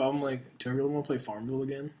buy it, but I'm like, do I really want to play Farmville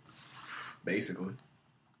again? basically,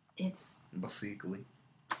 basically.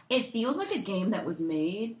 It feels like a game that was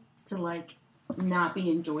made to like not be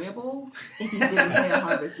enjoyable if you didn't play a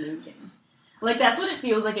Harvest Moon game. Like that's what it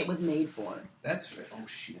feels like it was made for. That's fair. Oh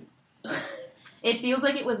shit. It feels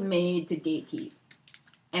like it was made to gatekeep,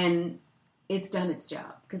 and it's done its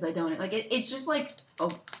job because I don't like it. It's just like I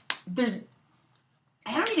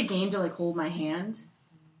don't need a game to like hold my hand,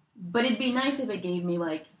 but it'd be nice if it gave me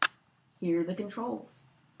like, here are the controls.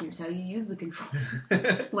 Here's how you use the controls.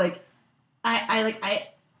 Like, I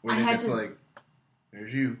had to like,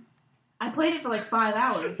 there's you. I played it for like 5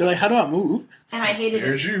 hours. You're like, how do I move? And I hated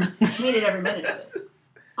There's it. you. I hated every minute of it.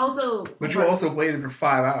 Also, But you also played it for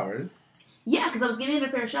 5 hours. yeah, because I was giving it a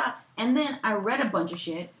fair shot, and then I read a bunch of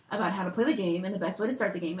shit about how to play the game and the best way to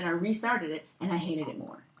start the game, and I restarted it, and I hated it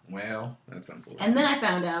more. Well, that's unfortunate. And then I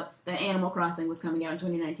found out that Animal Crossing was coming out in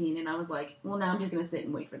 2019, and I was like, well, now I'm just gonna sit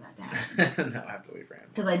and wait for that to happen Now I have to wait for him.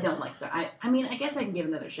 because I don't like Star. I mean, I guess I can give it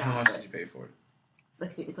another shot. How much but did you pay for it?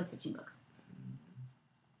 it's like $15.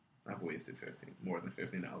 I've wasted more than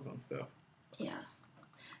 $15 on stuff. Yeah.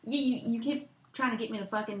 You keep trying to get me to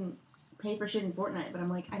fucking pay for shit in Fortnite, but I'm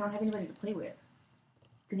like, I don't have anybody to play with.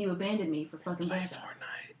 Because you abandoned me for fucking Play Black Ops.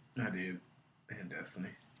 Fortnite. I did. And Destiny.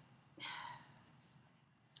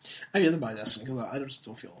 I'd rather buy Destiny because I just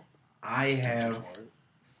don't feel. I have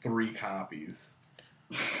 3 copies.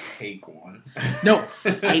 Take one. No,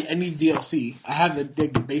 I need DLC. I have the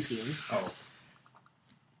base game. Oh.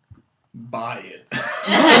 Buy it.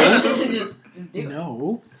 just do it.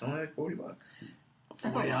 No. It's only like $40.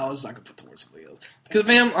 That's a $40 I could put towards something else. Because,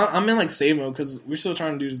 fam, I'm in, like, save mode because we're still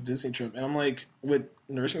trying to do this Disney trip. And I'm, like, with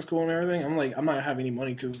nursing school and everything, I'm, like, I'm not going to have any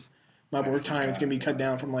money because my work time is going to be cut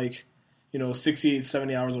down from, like, 60,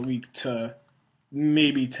 70 hours a week to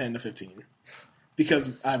maybe 10 to 15. Because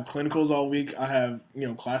I have clinicals all week. I have,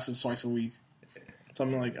 classes twice a week. So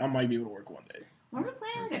I'm, like, I might be able to work one day. Weren't we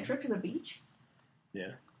planning, like, a trip to the beach?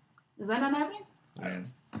 Yeah. Is that not happening?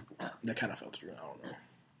 Man, That kind of fell through. I don't know.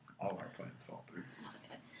 all our plans fall through.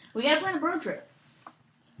 We gotta plan a road trip.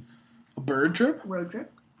 A bird trip? Road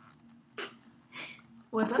trip.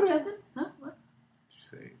 What's up, Justin? Huh? What?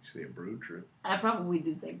 Did you say a brood trip? I probably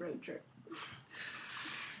did say road trip.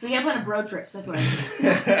 We gotta plan a bro trip. That's what I mean.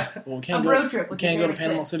 Well, we A can't road go. trip. We with can't your go to favorite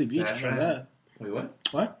Panama six. City Beach. That's I know right. that. Wait, what?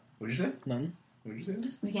 What? What'd you say? None. What'd you say?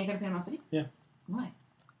 We can't go to Panama City? Yeah. Why?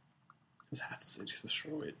 Because half the city's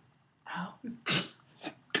destroyed. Oh.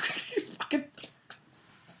 Fucking.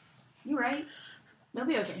 You're right. They'll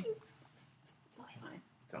be okay. They'll be fine.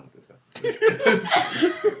 Done with this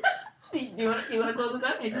episode. You want to close this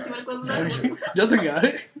out? Hey, sis, you want to close this out? Justin got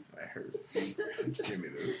it. I heard. Give me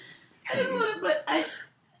this. I just want to, but I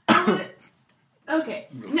want to. Okay.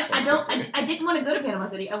 This is a No, I fucked don't. up thing. I didn't want to go to Panama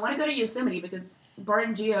City. I want to go to Yosemite because Bart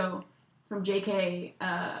and Gio from JK,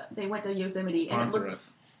 they went to Yosemite and it Sponsor looked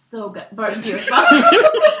us. so good. Bart and Gio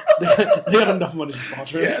sponsor. They got enough money to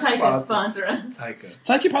sponsor us. Yeah. Type and sponsor. sponsor us. Taika.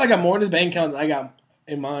 Taiki probably got more in his bank account than I got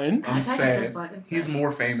in mine. I'm Tyka's so sad. fucking He's sad.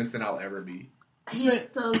 more famous than I'll ever be.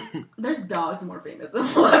 He's so. There's dogs more famous than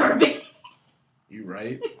we'll ever be. You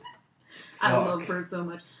right? I Fuck. love birds so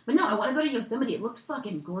much. But no, I want to go to Yosemite. It looked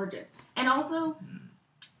fucking gorgeous. And also,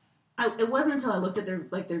 it wasn't until I looked at their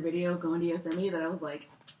video of going to Yosemite that I was like,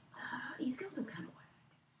 East Coast is kind of whack.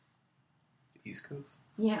 East Coast?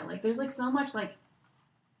 Yeah, like there's like so much like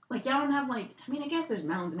y'all don't have like. I mean, I guess there's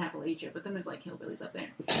mountains in Appalachia, but then there's like hillbillies up there.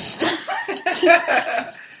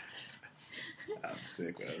 I'm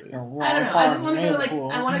sick of it. I don't know. I just want to go to like.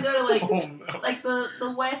 I want to go to like Oh no. like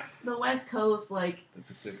the west coast. Like The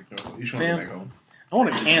Pacific Northwest. You should want to Fam. go back home. I want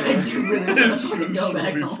to I Canada. do really want to fucking go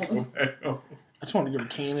back You should home. go back home. I just want to go to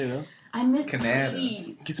Canada. I miss Canada.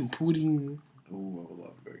 trees. Get some pudding. Ooh, I would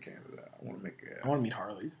love to go to Canada. I want to make I want to meet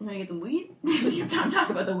Harley. I'm gonna get some weed. We can talk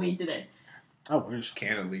about the weed today. I wish.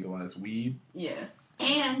 Canada legalize weed. Yeah,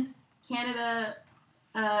 and Canada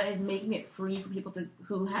is making it free for people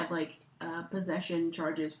who had like possession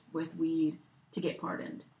charges with weed to get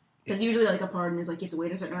pardoned. Because usually like a pardon is like you have to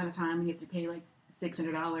wait a certain amount of time and you have to pay like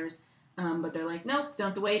 $600. But they're like, nope, don't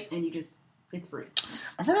have to wait, and it's free.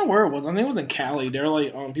 I forgot where it was. I think it was in Cali. They're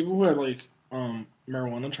like people who had like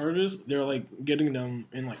marijuana charges. They're like getting them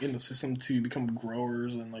in the system to become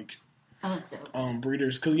growers and like Oh, that's dope.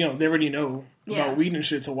 breeders because they already know Yeah. about weed and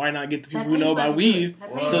shit. So why not get the people That's who how know you about fucking do weed it.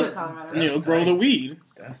 That's how you to, do it, Colorado. That's grow tight. the weed?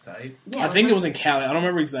 That's tight. Yeah, I think it was in let's- Cali. I don't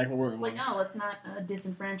remember exactly where it It's was. like, oh, let's not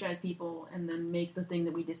disenfranchise people and then make the thing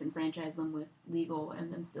that we disenfranchise them with legal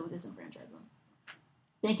and then still disenfranchise them.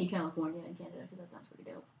 Thank you, California and Canada, because that sounds pretty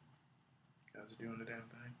dope. You guys are doing the damn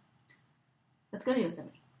thing. Let's go to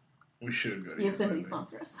Yosemite. We should go to Yosemite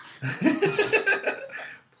sponsor us.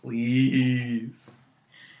 Please.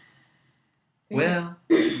 Well.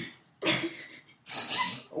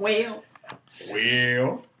 Whale.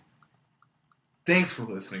 Well. Thanks for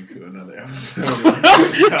listening to another episode of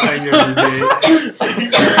Dying Every Day.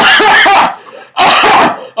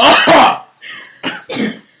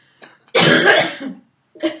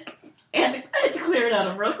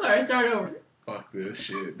 on him, bro. Sorry, start over. Fuck this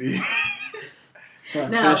shit, dude. Fuck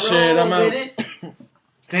Now, this shit. I'm roll with out. it.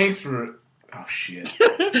 Thanks for. Oh shit.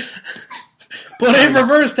 Put it in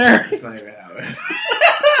reverse, Terry. It's not even how it.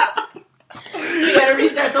 You gotta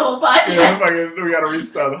restart the whole podcast. We gotta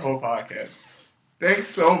restart the whole podcast. Thanks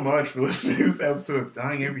so much for listening to this episode of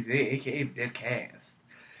Dying Every Day, aka the Deadcast.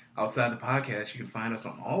 Outside the podcast, you can find us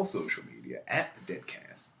on all social media at the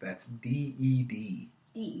Deadcast. That's DED.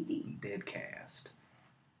 DED. Deadcast.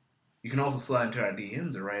 You can also slide into our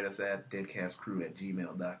DMs or write us at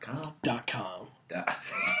deadcastcrew@gmail.com. .com.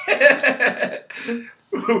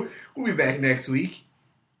 We'll be back next week.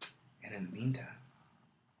 And in the meantime,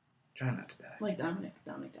 try not to die. Like Dominic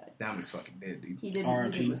died. Dominic's fucking dead, dude. He didn't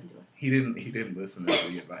listen to us. He didn't listen to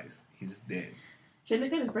the advice. He's dead. Shouldn't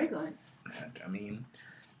have got his brake lines. I mean,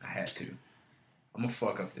 I had to. I'm gonna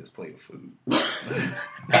fuck up this plate of food.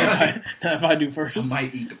 If I do first. I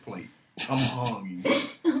might eat the plate. I'm hungry.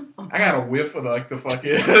 I got a whiff of the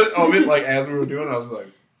fucking of it. Like as we were doing, I was like,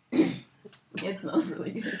 It smells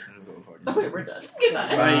really good. "I'm so fucking Okay, we're done.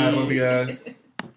 Goodbye. Bye. Love you guys.